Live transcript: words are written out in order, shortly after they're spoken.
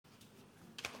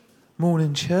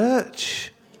Morning,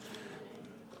 church.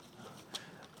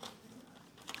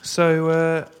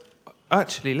 So,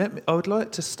 actually, I would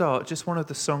like to start just one of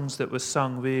the songs that was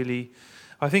sung. Really,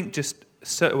 I think just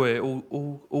well,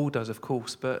 all does, of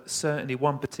course, but certainly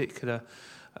one particular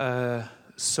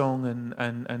song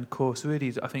and chorus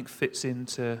really, I think, fits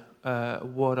into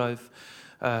what I've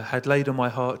had laid on my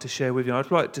heart to share with you. I'd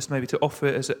like just maybe to offer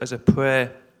it as a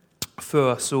prayer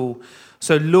for us all.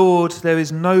 So, Lord, there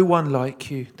is no one like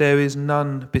you. There is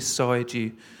none beside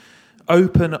you.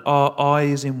 Open our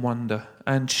eyes in wonder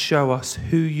and show us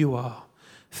who you are.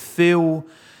 Fill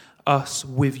us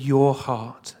with your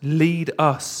heart. Lead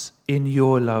us in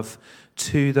your love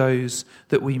to those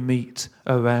that we meet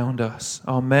around us.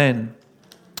 Amen.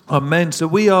 Amen. So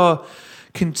we are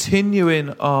continuing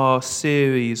our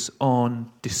series on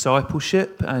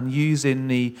discipleship and using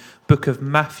the book of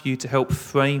Matthew to help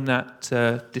frame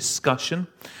that discussion.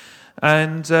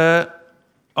 And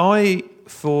I,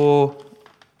 for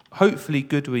hopefully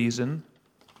good reason,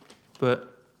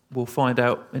 but we'll find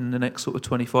out in the next sort of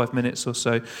 25 minutes or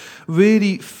so,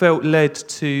 really felt led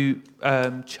to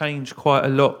change quite a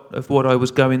lot of what I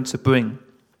was going to bring.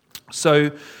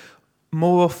 So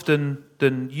more often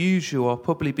than usual, I'll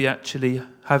probably be actually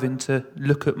having to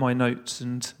look at my notes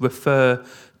and refer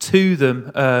to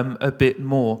them a bit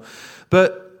more.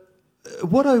 But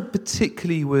what I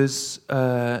particularly was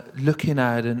looking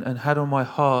at and had on my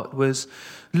heart was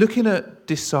looking at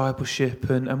discipleship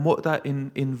and what that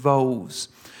involves.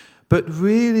 But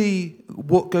really,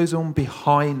 what goes on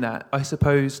behind that, I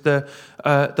suppose, the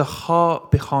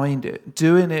heart behind it,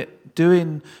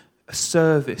 doing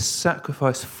service,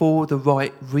 sacrifice for the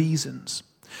right reasons.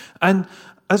 And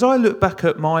as I look back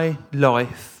at my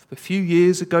life, a few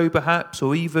years ago perhaps,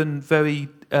 or even very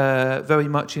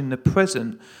much in the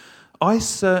present, I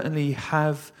certainly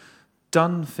have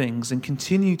done things and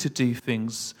continue to do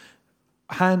things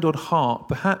hand on heart,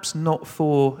 perhaps not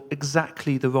for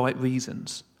exactly the right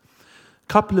reasons.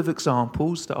 Couple of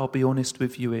examples that I'll be honest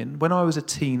with you in. When I was a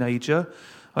teenager,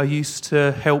 I used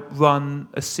to help run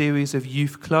a series of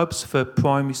youth clubs for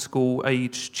primary school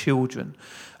aged children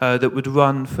that would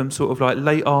run from sort of like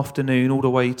late afternoon all the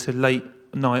way to late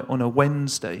night on a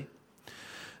Wednesday.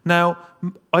 Now,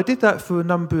 I did that for a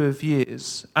number of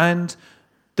years, and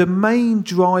the main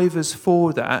drivers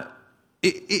for that,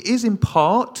 it is in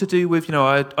part to do with,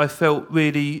 I felt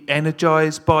really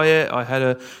energized by it. I had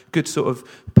a good sort of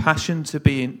passion to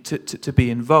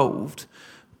be involved.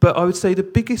 But I would say the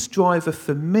biggest driver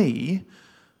for me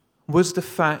was the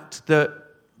fact that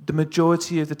the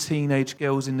majority of the teenage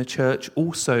girls in the church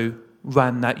also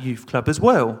ran that youth club as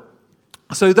well.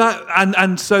 So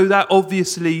that so that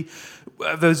obviously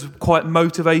was quite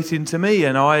motivating to me,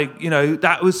 and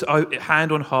that was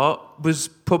hand on heart was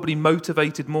probably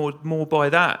motivated more by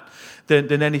that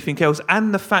than anything else,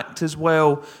 and the fact as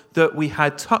well that we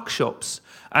had tuck shops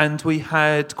and we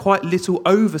had quite little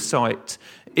oversight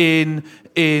in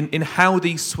how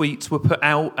these sweets were put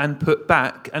out and put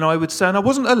back. And I would say, and I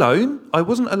wasn't alone,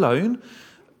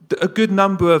 a good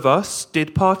number of us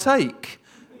did partake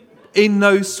in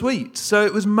those sweets. So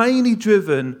it was mainly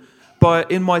driven by,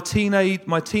 in my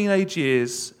teenage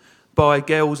years, by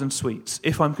girls and sweets,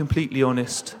 if I'm completely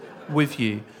honest with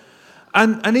you.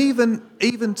 And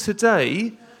even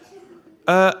today,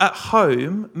 at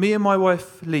home, me and my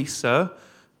wife Lisa,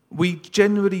 we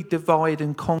generally divide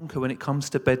and conquer when it comes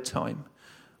to bedtime.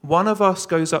 One of us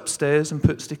goes upstairs and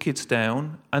puts the kids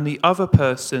down, and the other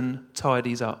person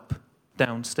tidies up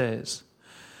downstairs.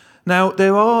 Now,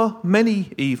 there are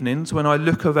many evenings when I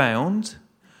look around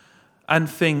and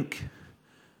think,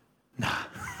 no,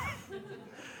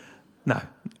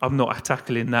 I'm not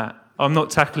tackling that.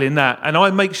 And I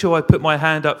make sure I put my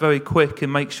hand up very quick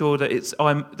and make sure that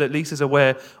that Lisa's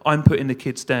aware I'm putting the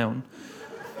kids down.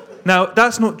 Now,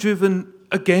 that's not driven,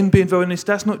 again, being very honest,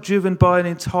 that's not driven by an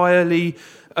entirely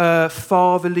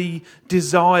fatherly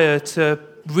desire to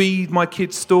read my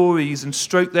kids' stories and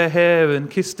stroke their hair and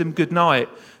kiss them goodnight.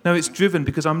 No, it's driven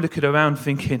because I'm looking around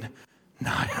thinking,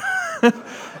 no,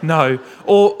 no.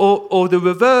 Or the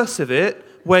reverse of it,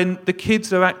 when the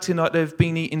kids are acting like they've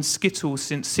been eating Skittles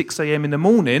since 6 a.m. in the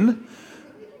morning,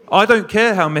 I don't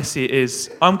care how messy it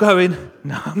is. I'm going,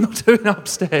 no, I'm not doing it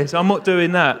upstairs. I'm not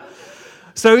doing that.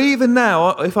 So even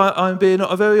now, if I'm being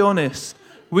very honest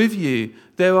with you,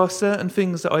 there are certain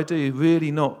things that I do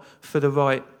really not for the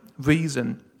right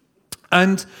reason.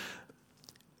 And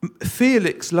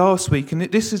Felix last week, and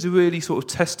this is a really sort of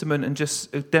testament and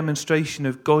just a demonstration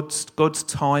of God's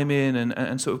timing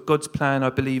and sort of God's plan, I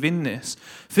believe, in this.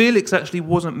 Felix actually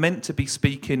wasn't meant to be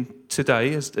speaking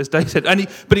today, as Dave said,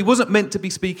 but he wasn't meant to be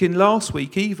speaking last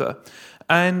week either.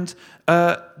 And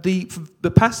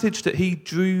the passage that he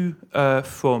drew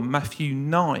from, Matthew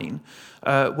 9,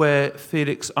 where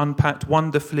Felix unpacked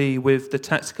wonderfully with the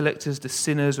tax collectors, the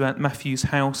sinners around Matthew's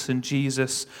house, and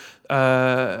Jesus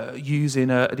using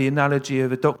the analogy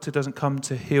of a doctor doesn't come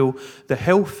to heal the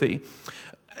healthy.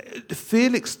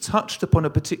 Felix touched upon a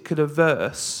particular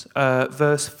verse,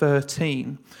 verse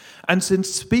 13. And since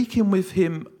speaking with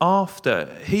him after,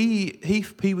 he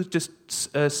was just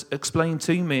explained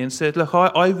to me and said, look,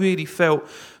 I really felt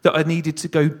that I needed to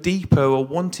go deeper or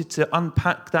wanted to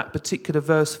unpack that particular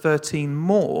verse 13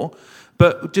 more,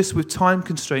 but just with time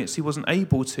constraints, he wasn't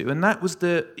able to. And that was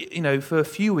for a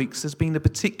few weeks, there's been a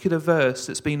particular verse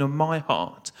that's been on my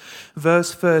heart.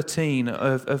 Verse 13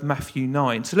 of Matthew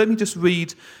 9. So let me just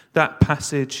read that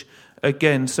passage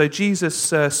again. So Jesus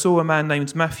saw a man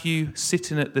named Matthew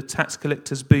sitting at the tax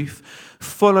collector's booth.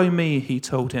 "Follow me," he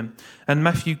told him. And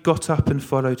Matthew got up and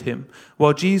followed him.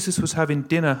 While Jesus was having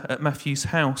dinner at Matthew's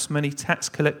house, many tax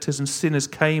collectors and sinners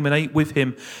came and ate with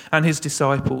him and his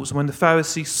disciples. When the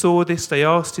Pharisees saw this, they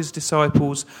asked his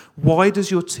disciples, "Why does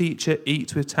your teacher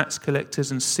eat with tax collectors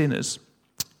and sinners?"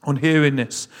 On hearing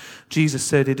this, Jesus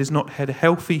said, "It is not the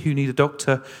healthy who need a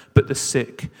doctor, but the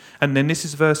sick." And then this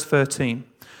is verse 13.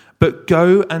 "But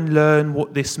go and learn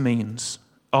what this means.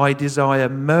 I desire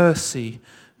mercy,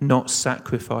 not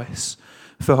sacrifice.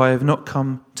 For I have not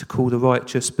come to call the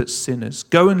righteous, but sinners."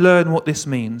 Go and learn what this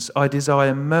means. I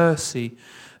desire mercy,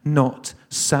 not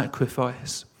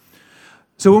sacrifice.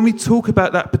 So when we talk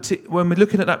about when we're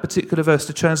looking at that particular verse,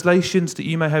 the translations that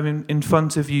you may have in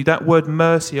front of you, that word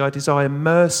mercy, I desire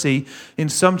mercy, in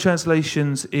some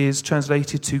translations is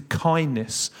translated to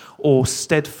kindness or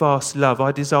steadfast love.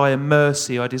 I desire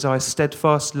mercy, I desire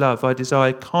steadfast love, I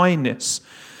desire kindness,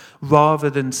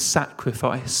 rather than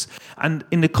sacrifice. And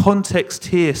in the context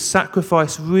here,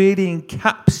 sacrifice really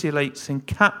encapsulates and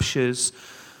captures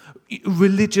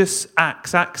religious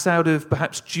acts out of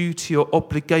perhaps duty or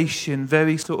obligation,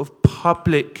 very sort of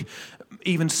public,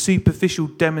 even superficial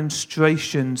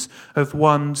demonstrations of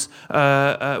one's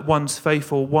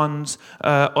faith or one's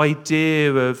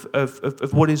idea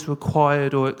of what is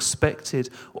required or expected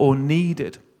or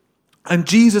needed. And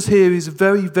Jesus here is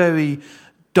very, very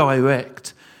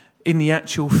direct in the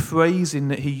actual phrasing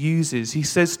that he uses. He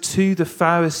says to the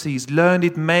Pharisees,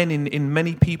 learned men in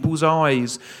many people's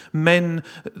eyes, men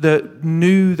that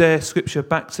knew their scripture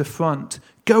back to front,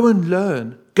 go and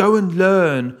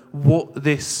learn what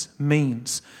this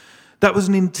means. That was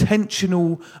an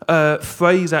intentional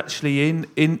phrase actually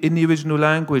in the original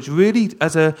language, really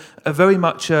as a very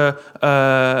much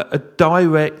a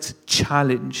direct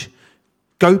challenge.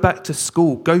 Go back to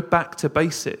school, go back to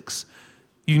basics.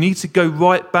 You need to go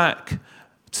right back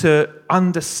to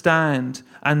understand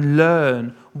and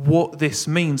learn what this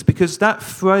means. Because that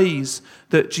phrase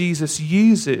that Jesus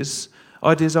uses,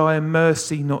 I desire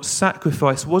mercy, not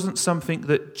sacrifice, wasn't something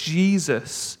that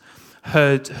Jesus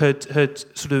had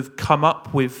sort of come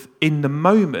up with in the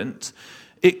moment.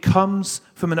 It comes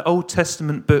from an Old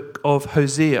Testament book of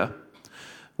Hosea,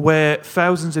 where a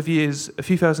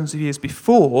few thousands of years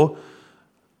before,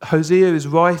 Hosea is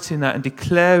writing that and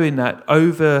declaring that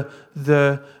over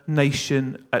the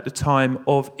nation at the time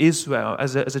of Israel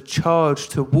as a charge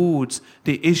towards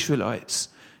the Israelites.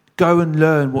 Go and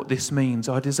learn what this means.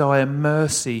 I desire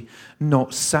mercy,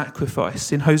 not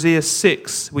sacrifice. In Hosea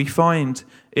 6, we find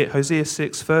it, Hosea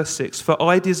 6, verse 6, "For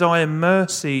I desire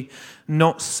mercy,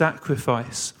 not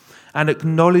sacrifice, an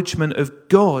acknowledgement of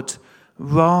God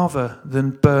rather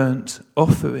than burnt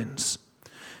offerings."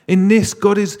 In this,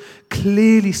 God is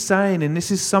clearly saying, and this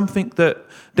is something that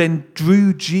then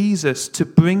drew Jesus to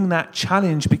bring that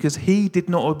challenge because he did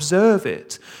not observe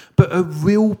it, but a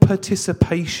real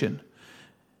participation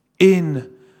in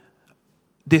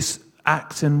this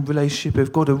act and relationship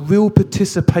of God, a real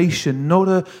participation, not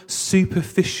a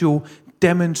superficial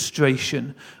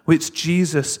demonstration, which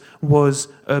Jesus was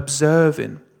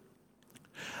observing.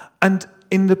 And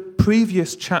in the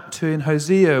previous chapter in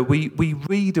Hosea, we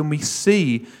read and we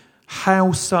see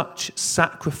how such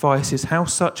sacrifices, how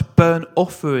such burnt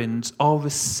offerings are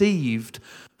received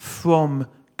from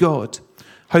God.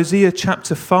 Hosea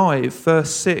chapter 5,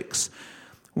 verse 6,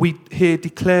 we hear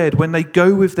declared, "When they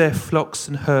go with their flocks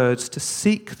and herds to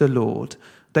seek the Lord,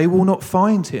 they will not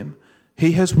find him.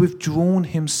 He has withdrawn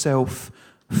himself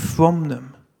from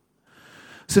them."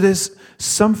 So there's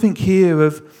something here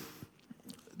of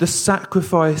the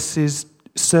sacrifice is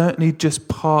certainly just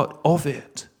part of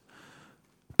it.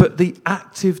 But the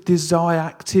active desire,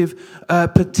 active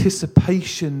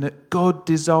participation that God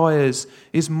desires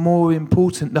is more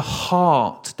important. The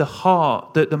heart,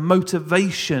 the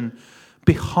motivation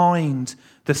behind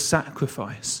the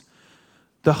sacrifice.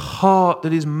 the heart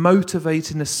that is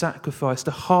motivating the sacrifice,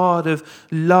 the heart of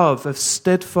love, of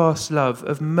steadfast love,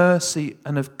 of mercy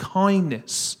and of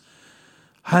kindness,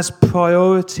 has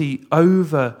priority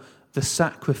over the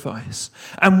sacrifice.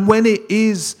 And when it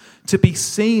is to be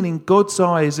seen in God's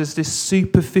eyes as this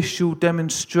superficial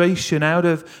demonstration out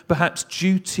of perhaps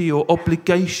duty or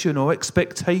obligation or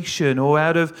expectation, or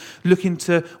out of looking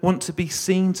to want to be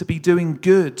seen to be doing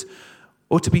good,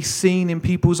 or to be seen in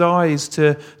people's eyes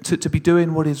to be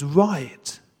doing what is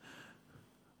right,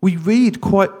 we read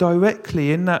quite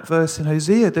directly in that verse in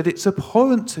Hosea that it's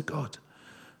abhorrent to God.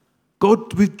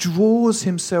 God withdraws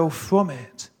himself from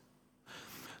it.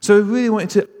 So I really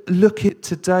wanted to look at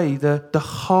today the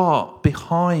heart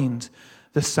behind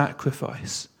the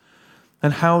sacrifice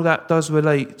and how that does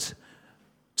relate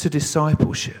to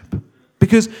discipleship.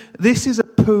 Because this is a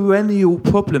perennial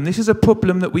problem. This is a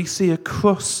problem that we see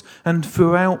across and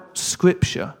throughout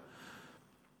Scripture.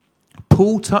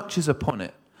 Paul touches upon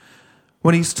it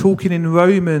when he's talking in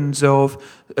Romans of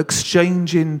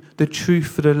exchanging the truth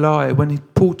for the lie. When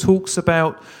Paul talks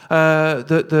about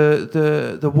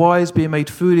the wise being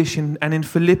made foolish, and in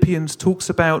Philippians talks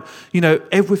about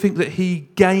everything that he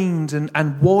gained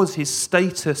and was his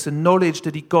status and knowledge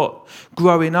that he got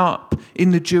growing up in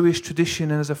the Jewish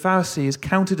tradition and as a Pharisee is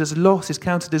counted as loss, is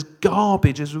counted as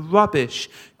garbage, as rubbish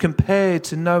compared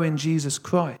to knowing Jesus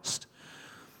Christ.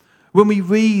 When we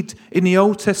read in the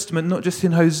Old Testament, not just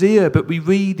in Hosea, but we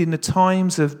read in the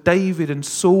times of David and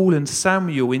Saul and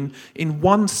Samuel, in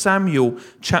 1 Samuel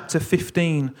chapter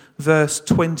 15, verse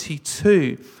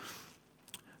 22,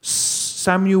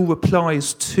 Samuel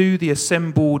replies to the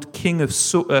assembled King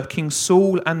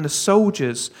Saul and the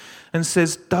soldiers and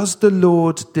says, "Does the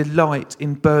Lord delight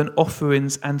in burnt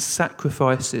offerings and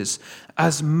sacrifices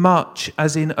as much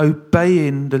as in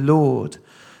obeying the Lord?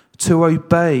 To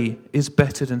obey is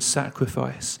better than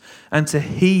sacrifice, and to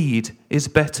heed is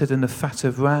better than the fat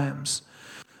of rams."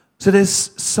 So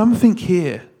there's something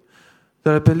here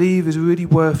that I believe is really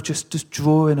worth just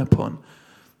drawing upon.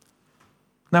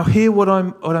 Now, hear what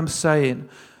I'm saying.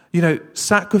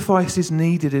 Sacrifice is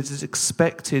needed, it is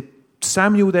expected.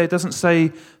 Samuel there doesn't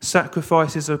say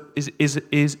sacrifice is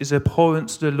abhorrent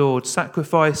to the Lord.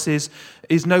 Sacrifice is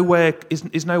nowhere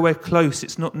close.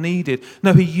 It's not needed.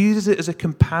 No, he uses it as a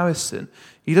comparison.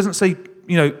 He doesn't say,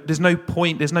 there's no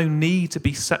point, there's no need to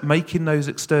be making those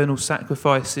external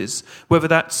sacrifices, whether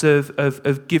that's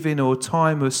of giving or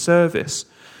time or service.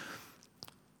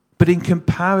 But in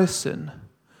comparison,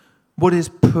 what is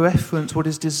preference, what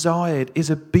is desired,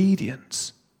 is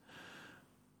obedience.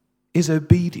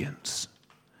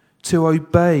 To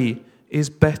obey is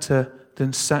better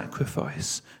than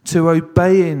sacrifice. To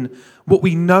obey in what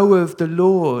we know of the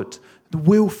Lord, the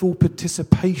willful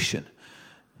participation,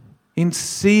 in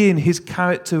seeing his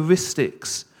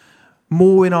characteristics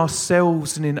more in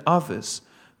ourselves than in others.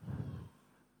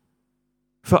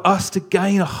 For us to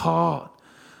gain a heart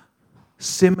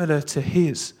similar to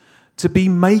his, to be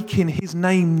making his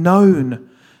name known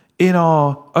in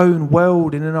our own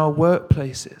world and in our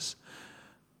workplaces.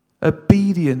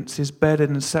 Obedience is better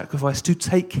than sacrifice. To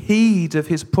take heed of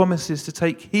his promises, to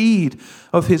take heed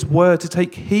of his word, to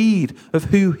take heed of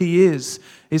who he is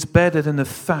better than the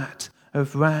fat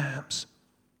of rams.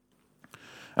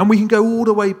 And we can go all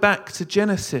the way back to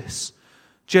Genesis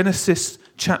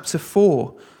chapter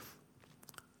 4,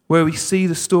 where we see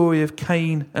the story of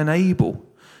Cain and Abel.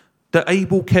 That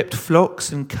Abel kept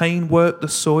flocks and Cain worked the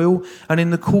soil, and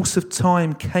in the course of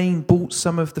time Cain brought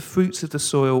some of the fruits of the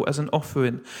soil as an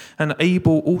offering, and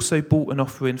Abel also brought an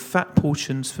offering, fat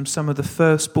portions from some of the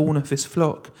firstborn of his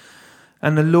flock.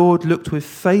 And the Lord looked with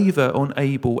favour on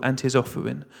Abel and his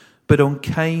offering, but on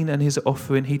Cain and his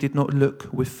offering he did not look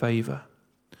with favour.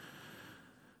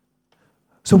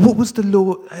 So what was the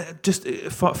Lord, just a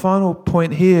final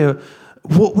point here,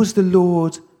 what was the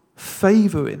Lord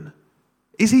favouring?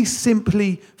 Is he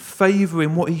simply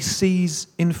favouring what he sees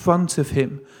in front of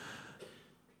him?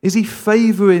 Is he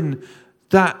favouring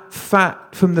that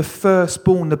fat from the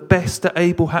firstborn, the best that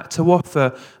Abel had to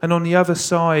offer, and on the other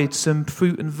side some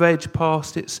fruit and veg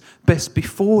past its best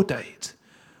before date?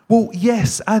 Well,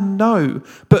 yes and no.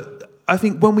 But I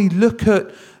think when we look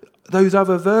at those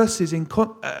other verses in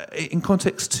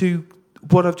context to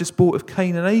what I've just brought of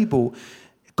Cain and Abel,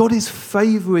 God is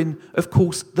favouring, of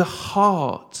course, the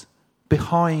heart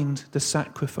behind the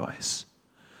sacrifice.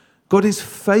 God is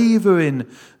favouring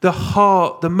the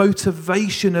heart, the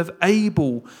motivation of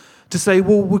Abel to say,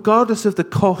 well, regardless of the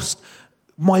cost,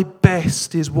 my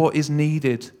best is what is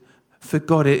needed for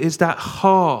God. It is that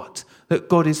heart that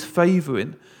God is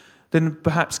favouring. Then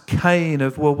perhaps Cain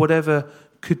of, well, whatever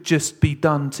could just be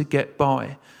done to get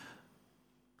by.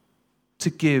 to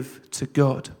give to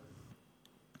God.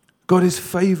 God is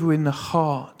favouring the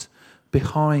heart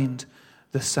behind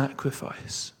the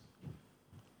sacrifice.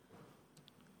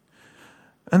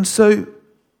 And so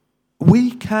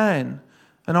we can,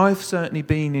 and I've certainly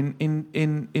been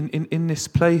in this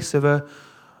place of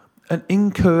an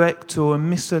incorrect or a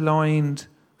misaligned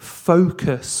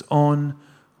focus on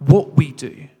what we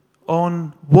do,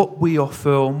 on what we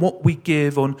offer, on what we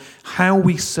give, on how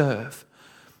we serve,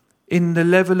 in the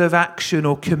level of action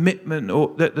or commitment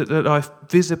or that I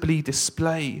visibly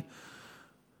display,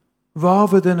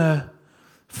 rather than a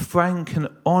frank and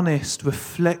honest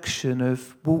reflection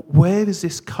of, well, where is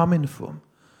this coming from?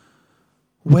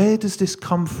 Where does this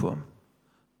come from?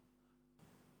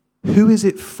 Who is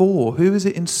it for? Who is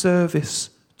it in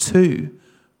service to?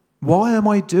 Why am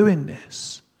I doing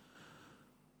this?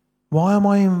 Why am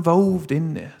I involved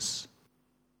in this?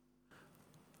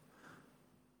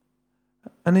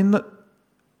 And in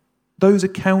those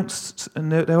accounts,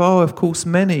 and there are, of course,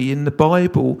 many in the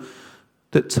Bible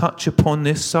that touch upon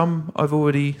this. Some I've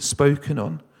already spoken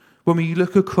on. When we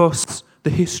look across the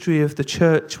history of the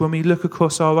church, when we look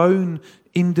across our own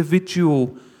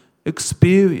individual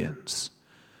experience,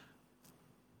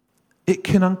 it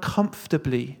can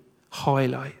uncomfortably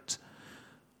highlight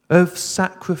of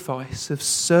sacrifice, of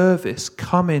service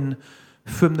coming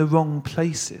from the wrong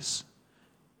places,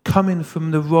 coming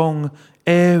from the wrong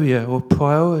area or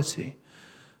priority.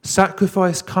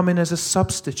 Sacrifice coming as a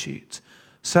substitute.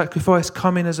 Sacrifice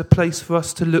coming as a place for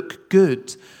us to look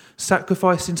good.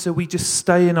 Sacrificing so we just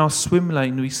stay in our swim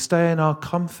lane, we stay in our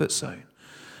comfort zone.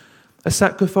 A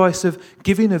sacrifice of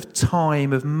giving of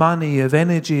time, of money, of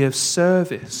energy, of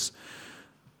service,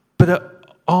 but at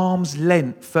arm's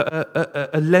length,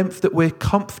 a length that we're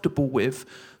comfortable with,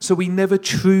 so we never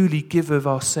truly give of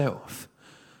ourselves.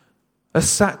 A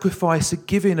sacrifice, a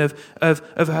giving of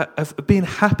being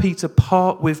happy to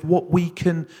part with what we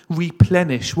can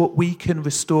replenish, what we can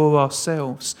restore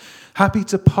ourselves. Happy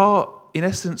to part, in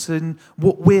essence, in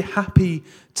what we're happy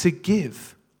to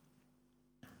give.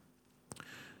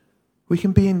 We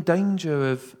can be in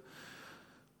danger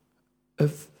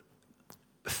of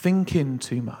thinking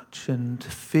too much and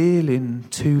feeling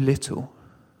too little.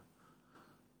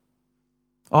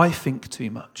 I think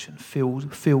too much and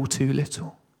feel too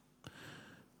little.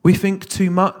 We think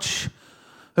too much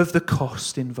of the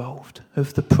cost involved,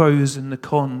 of the pros and the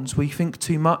cons. We think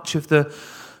too much of the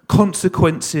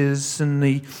consequences and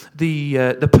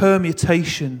the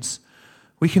permutations.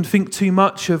 We can think too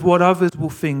much of what others will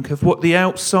think, of what the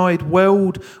outside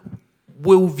world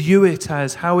will view it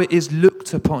as, how it is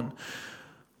looked upon.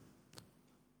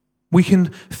 We can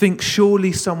think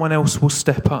surely someone else will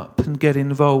step up and get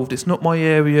involved. It's not my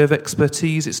area of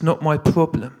expertise, it's not my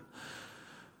problem.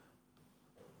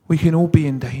 We can all be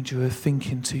in danger of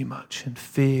thinking too much and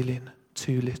feeling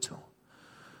too little.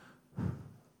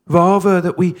 Rather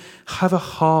that we have a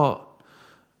heart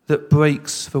that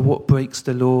breaks for what breaks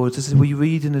the Lord. As we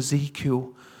read in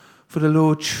Ezekiel, for the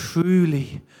Lord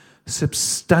truly,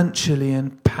 substantially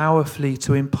and powerfully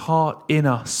to impart in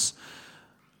us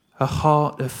a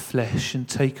heart of flesh and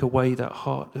take away that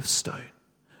heart of stone.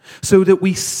 So that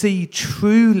we see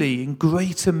truly in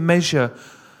greater measure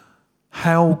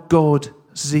how God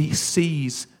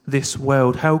sees this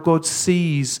world, how God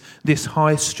sees this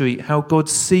high street, how God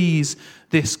sees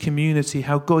this community,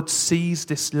 how God sees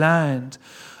this land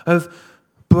of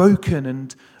broken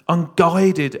and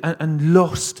unguided and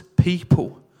lost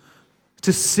people.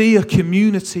 To see a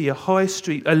community, a high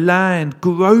street, a land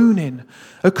groaning,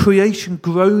 a creation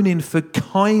groaning for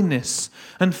kindness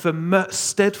and for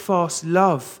steadfast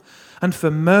love and for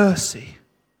mercy.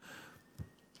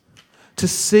 To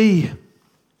see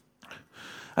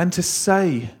and to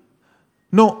say,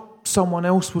 not someone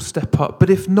else will step up, but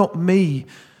if not me,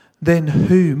 then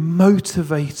who?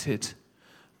 Motivated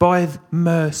by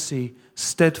mercy,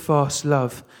 steadfast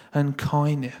love and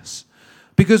kindness.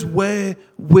 Because where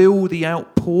will the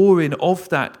outpouring of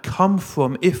that come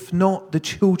from if not the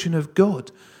children of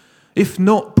God? If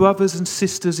not brothers and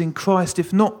sisters in Christ,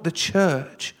 if not the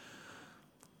church?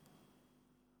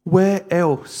 Where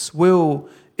else will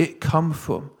it come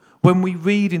from? When we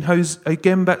read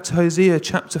again back to Hosea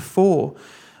chapter 4,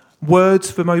 words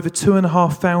from over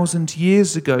 2,500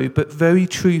 years ago, but very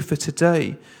true for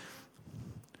today,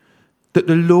 that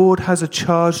the Lord has a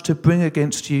charge to bring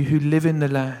against you who live in the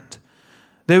land.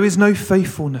 There is no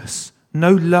faithfulness,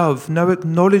 no love, no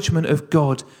acknowledgement of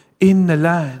God in the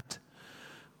land.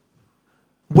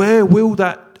 Where will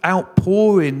that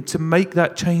outpouring to make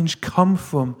that change come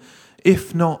from,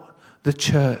 if not the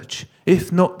church,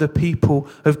 if not the people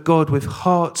of God with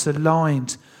hearts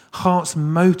aligned, hearts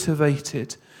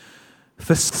motivated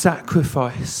for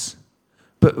sacrifice,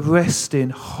 but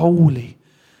resting wholly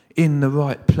in the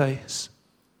right place.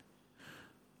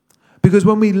 Because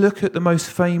when we look at the most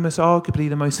famous, arguably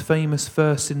the most famous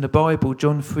verse in the Bible,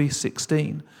 John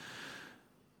 3:16,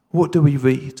 what do we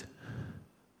read?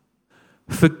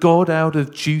 For God out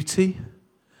of duty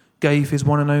gave his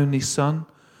one and only Son.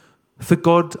 For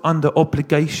God under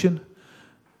obligation.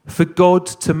 For God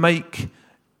to make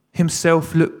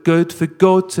himself look good. For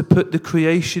God to put the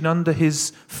creation under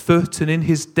his foot and in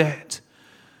his debt.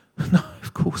 No,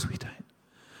 of course we don't.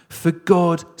 For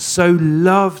God so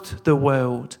loved the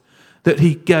world that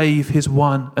he gave his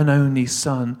one and only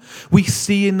Son. We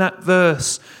see in that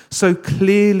verse so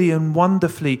clearly and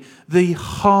wonderfully the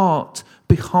heart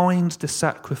behind the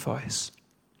sacrifice.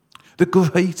 The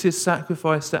greatest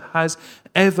sacrifice that has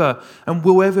ever and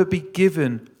will ever be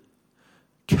given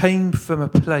came from a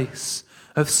place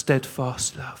of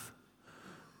steadfast love.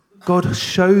 God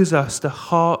shows us the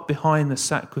heart behind the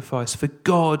sacrifice. For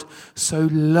God so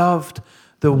loved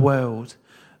the world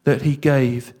that he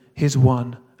gave his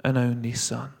one and only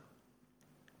Son.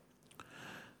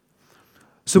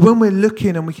 So when we're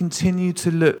looking and we continue to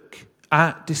look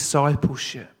at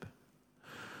discipleship,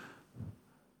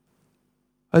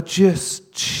 are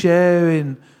just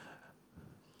sharing,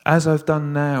 as I've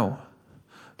done now,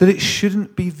 that it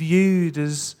shouldn't be viewed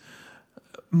as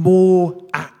more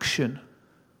action.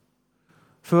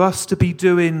 For us to be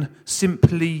doing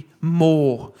simply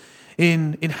more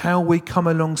in how we come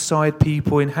alongside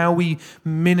people, in how we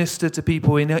minister to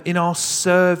people, in our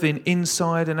serving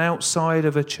inside and outside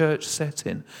of a church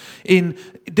setting, in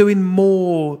doing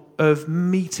more of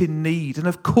meeting need. And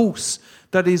of course,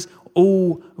 that is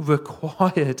all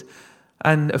required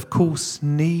and of course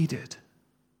needed.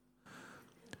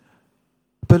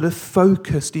 But the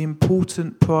focus, the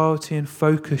important priority and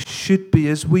focus should be,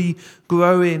 as we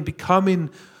grow in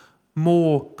becoming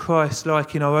more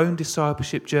Christ-like in our own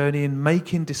discipleship journey and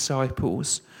making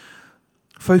disciples,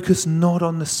 focus not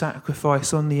on the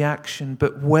sacrifice, on the action,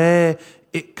 but where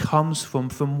it comes from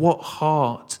what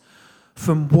heart,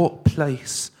 from what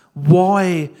place,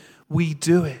 why we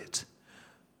do it,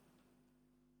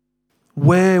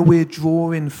 where we're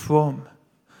drawing from.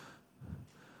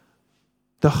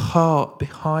 The heart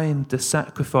behind the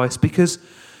sacrifice, because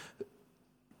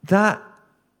that,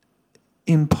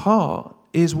 in part,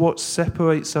 is what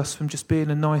separates us from just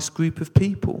being a nice group of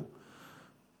people.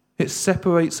 It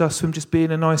separates us from just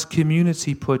being a nice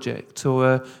community project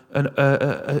or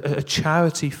a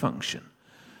charity function.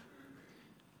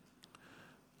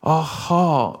 Our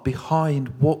heart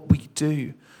behind what we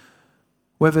do,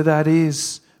 whether that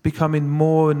is becoming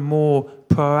more and more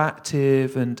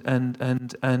proactive and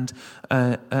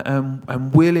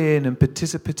willing and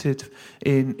participative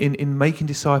in making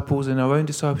disciples in our own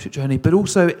discipleship journey, but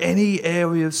also any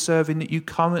area of serving that you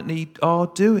currently are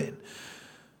doing.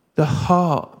 The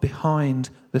heart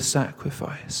behind the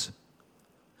sacrifice.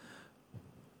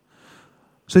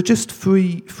 So just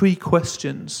three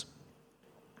questions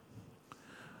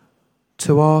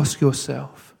to ask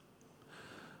yourself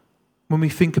when we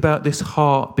think about this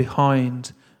heart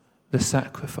behind the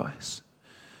sacrifice.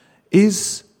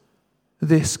 Is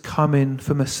this coming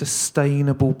from a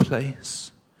sustainable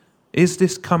place? Is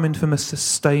this coming from a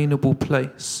sustainable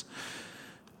place?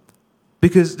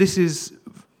 Because this is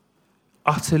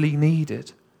utterly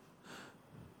needed.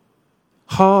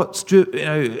 Hearts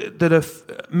that are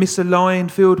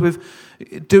misaligned, filled with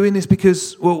doing this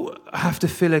because, well, I have to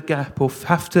fill a gap or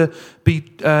have to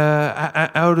be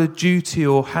out of duty,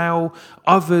 or how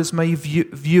others may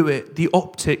view it, the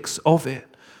optics of it.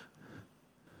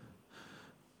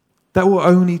 That will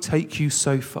only take you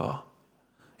so far.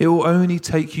 It will only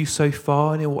take you so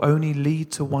far, and it will only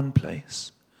lead to one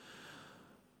place: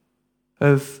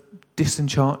 of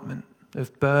disenchantment,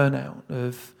 of burnout,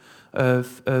 of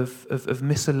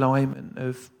misalignment,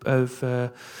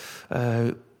 of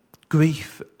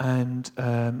grief and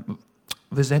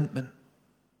resentment.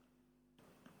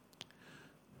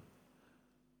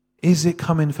 Is it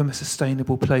coming from a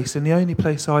sustainable place? And the only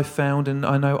place I've found, and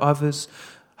I know others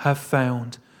have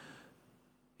found,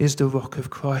 is the rock of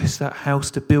Christ, that house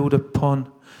to build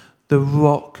upon, the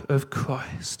rock of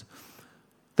Christ,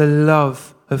 the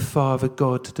love of Father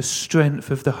God, the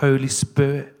strength of the Holy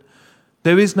Spirit.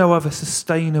 There is no other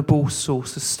sustainable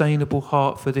source, sustainable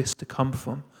heart for this to come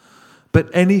from. But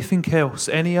anything else,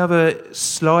 any other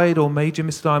slide or major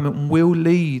misalignment will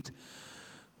lead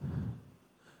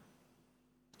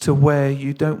to where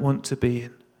you don't want to be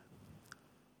in.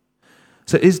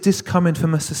 So is this coming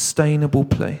from a sustainable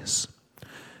place?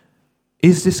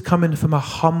 Is this coming from a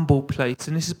humble place?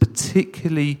 And this is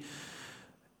particularly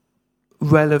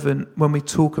relevant when we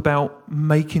talk about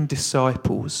making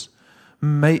disciples,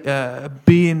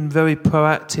 being very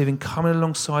proactive and coming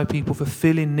alongside people,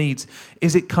 fulfilling needs?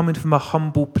 Is it coming from a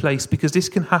humble place? Because this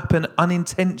can happen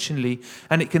unintentionally,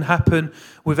 and it can happen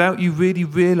without you really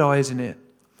realising it.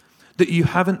 That you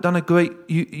haven't done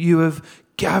you have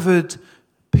gathered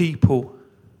people,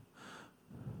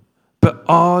 but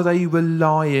are they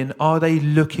relying? Are they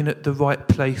looking at the right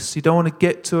place? You don't want to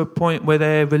get to a point where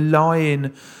they're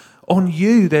relying on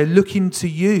you. They're looking to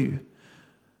you.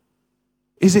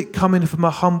 Is it coming from a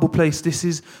humble place? This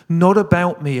is not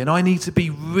about me, and I need to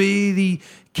be really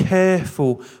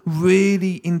careful,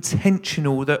 really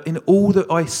intentional that in all that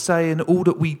I say and all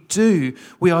that we do,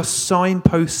 we are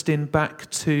signposting back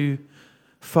to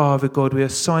Father God. We are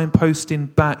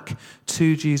signposting back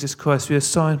to Jesus Christ. We are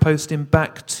signposting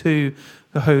back to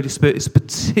the Holy Spirit. It's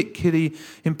particularly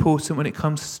important when it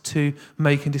comes to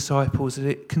making disciples, that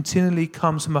it continually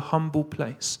comes from a humble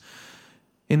place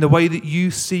in the way that you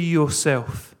see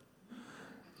yourself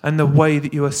and the way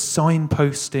that you are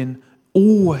signposting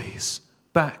always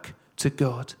back to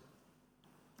God.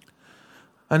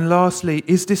 And lastly,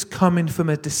 is this coming from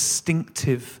a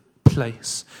distinctive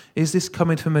place? Is this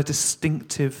coming from a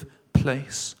distinctive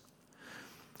place?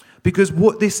 Because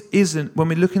what this isn't, when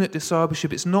we're looking at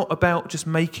discipleship, it's not about just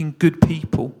making good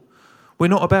people. We're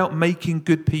not about making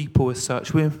good people as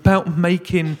such. We're about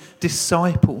making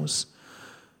disciples.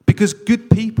 Because good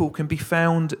people can be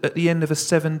found at the end of a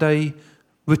 7-day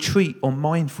retreat on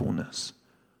mindfulness.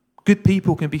 Good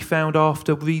people can be found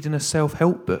after reading a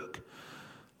self-help book.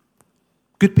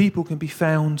 Good people can be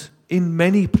found in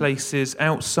many places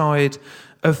outside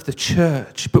of the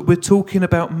church. But we're talking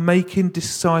about making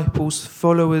disciples,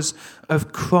 followers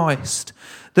of Christ,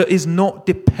 that is not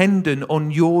dependent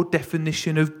on your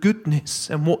definition of goodness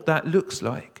and what that looks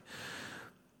like.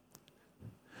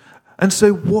 And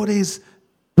so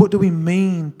what do we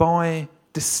mean by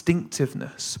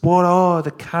distinctiveness? What are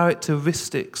the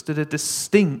characteristics that are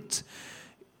distinct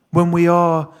when we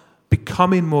are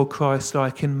becoming more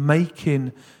Christ-like and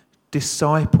making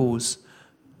disciples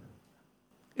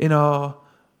in our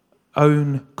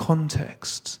own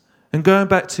contexts? And going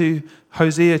back to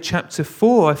Hosea chapter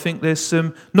 4, I think there's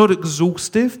some, not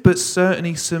exhaustive, but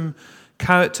certainly some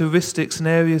characteristics and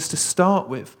areas to start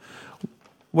with.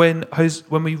 When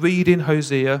we read in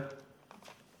Hosea,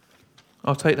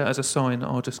 I'll take that as a sign.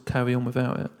 I'll just carry on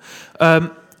without it.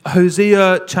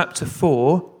 Hosea chapter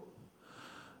 4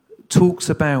 talks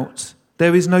about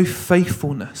there is no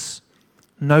faithfulness,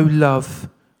 no love,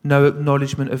 no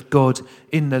acknowledgement of God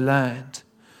in the land.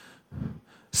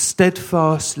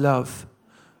 Steadfast love.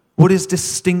 What is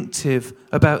distinctive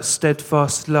about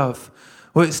steadfast love?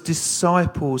 Well, it's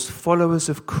disciples, followers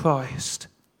of Christ,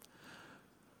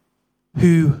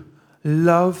 who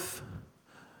love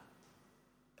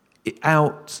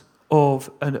out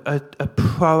of a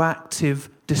proactive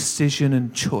decision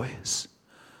and choice.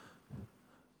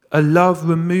 A love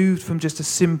removed from just a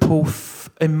simple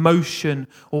emotion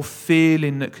or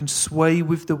feeling that can sway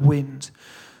with the wind.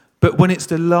 But when it's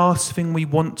the last thing we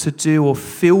want to do or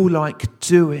feel like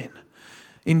doing,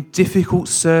 in difficult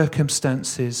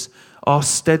circumstances, our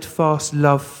steadfast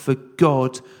love for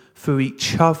God, for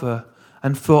each other,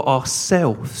 and for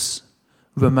ourselves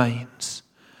remains.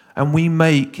 And we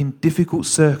make, in difficult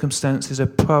circumstances, a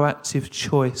proactive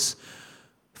choice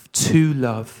to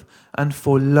love and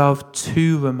for love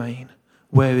to remain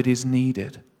where it is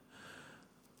needed.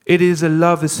 It is a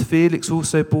love, as Felix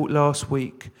also brought last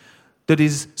week, that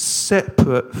is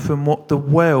separate from what the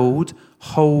world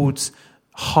holds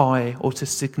high or to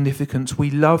significance.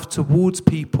 We love towards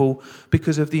people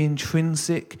because of the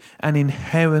intrinsic and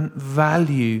inherent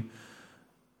value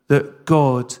that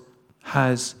God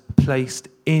has placed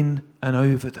in and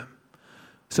over them.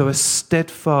 So a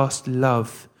steadfast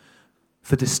love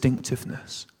for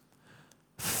distinctiveness.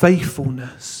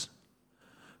 Faithfulness.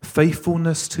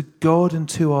 Faithfulness to God and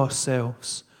to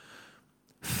ourselves.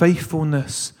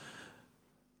 Faithfulness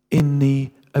in the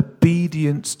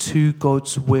obedience to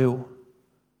God's will.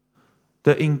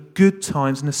 That in good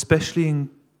times, and especially in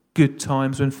good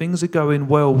times when things are going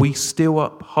well, we still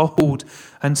uphold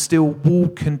and still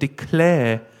walk and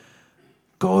declare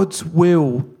God's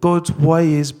will, God's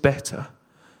way is better.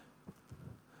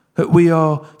 That we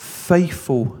are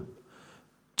faithful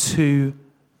to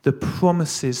the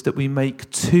promises that we make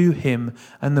to Him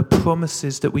and the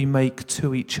promises that we make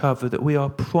to each other, that we are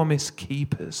promise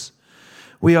keepers.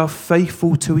 We are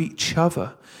faithful to each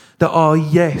other, that our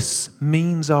yes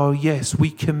means our yes. We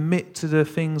commit to the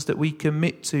things that we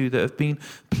commit to that have been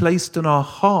placed on our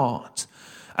heart,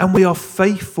 and we are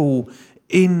faithful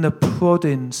in the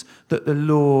proddings that the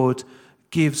Lord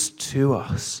gives to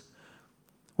us.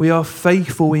 We are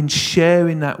faithful in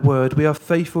sharing that word. We are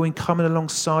faithful in coming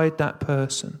alongside that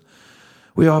person.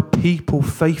 We are people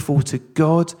faithful to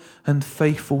God and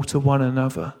faithful to one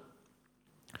another.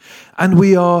 And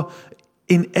we are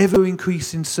in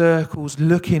ever-increasing circles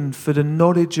looking for the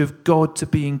knowledge of God to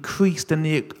be increased and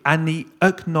the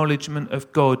acknowledgement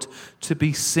of God to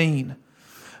be seen.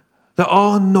 That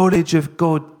our knowledge of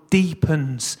God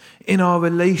deepens in our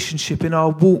relationship, in our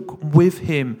walk with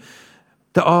Him.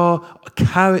 That our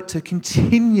character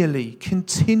continually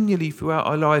throughout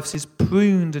our lives is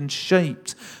pruned and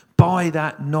shaped by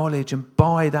that knowledge and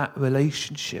by that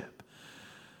relationship.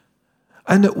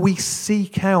 And that we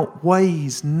seek out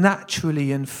ways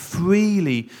naturally and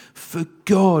freely for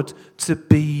God to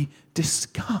be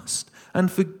discussed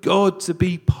and for God to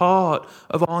be part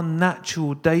of our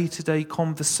natural day-to-day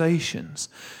conversations.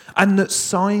 And that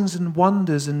signs and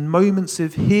wonders and moments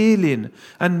of healing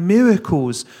and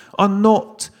miracles are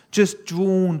not just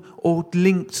drawn or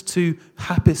linked to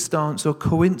happenstance or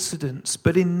coincidence,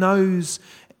 but in those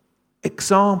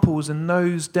examples and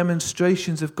those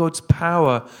demonstrations of God's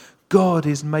power, God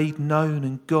is made known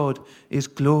and God is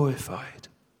glorified.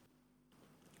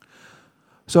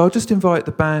 So I'll just invite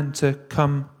the band to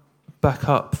come back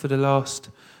up for the last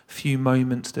few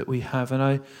moments that we have. And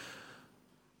I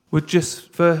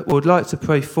would like to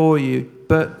pray for you.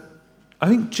 But I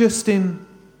think just in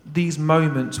these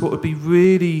moments, what would be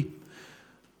really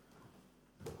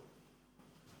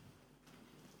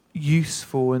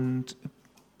useful and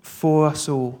for us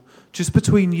all, just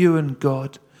between you and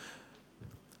God,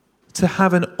 to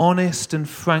have an honest and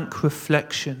frank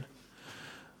reflection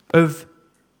of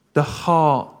the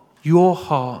heart, your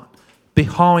heart,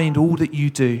 behind all that you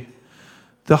do.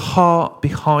 The heart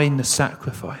behind the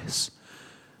sacrifice.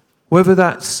 Whether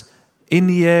that's in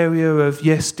the area of,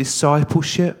 yes,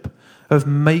 discipleship, of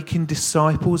making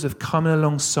disciples, of coming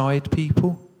alongside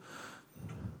people.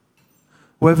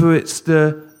 Whether it's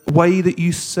the way that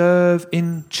you serve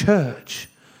in church,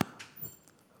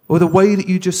 or the way that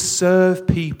you just serve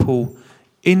people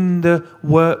in the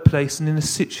workplace and in the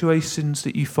situations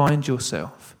that you find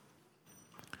yourself.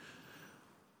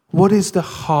 What is the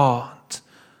heart?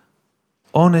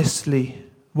 Honestly,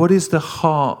 what is the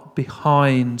heart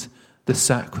behind the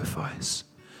sacrifice?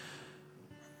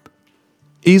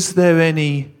 Is there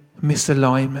any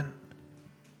misalignment?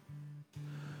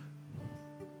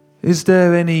 Is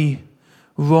there any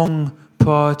wrong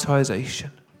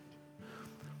prioritization?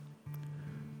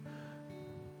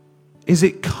 Is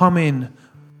it coming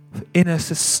in a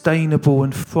sustainable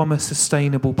and from a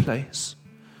sustainable place?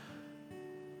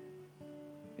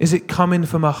 Is it coming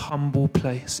from a humble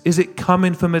place? Is it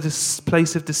coming from a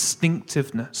place of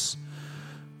distinctiveness?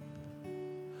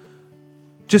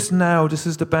 Just now, just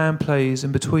as the band plays,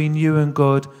 and between you and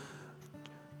God,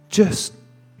 just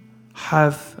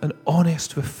have an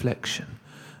honest reflection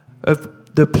of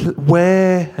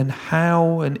where and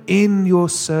how and in your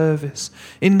service,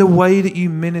 in the way that you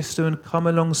minister and come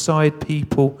alongside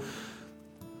people.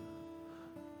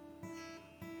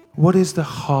 What is the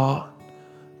heart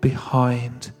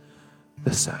behind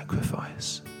the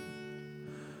sacrifice?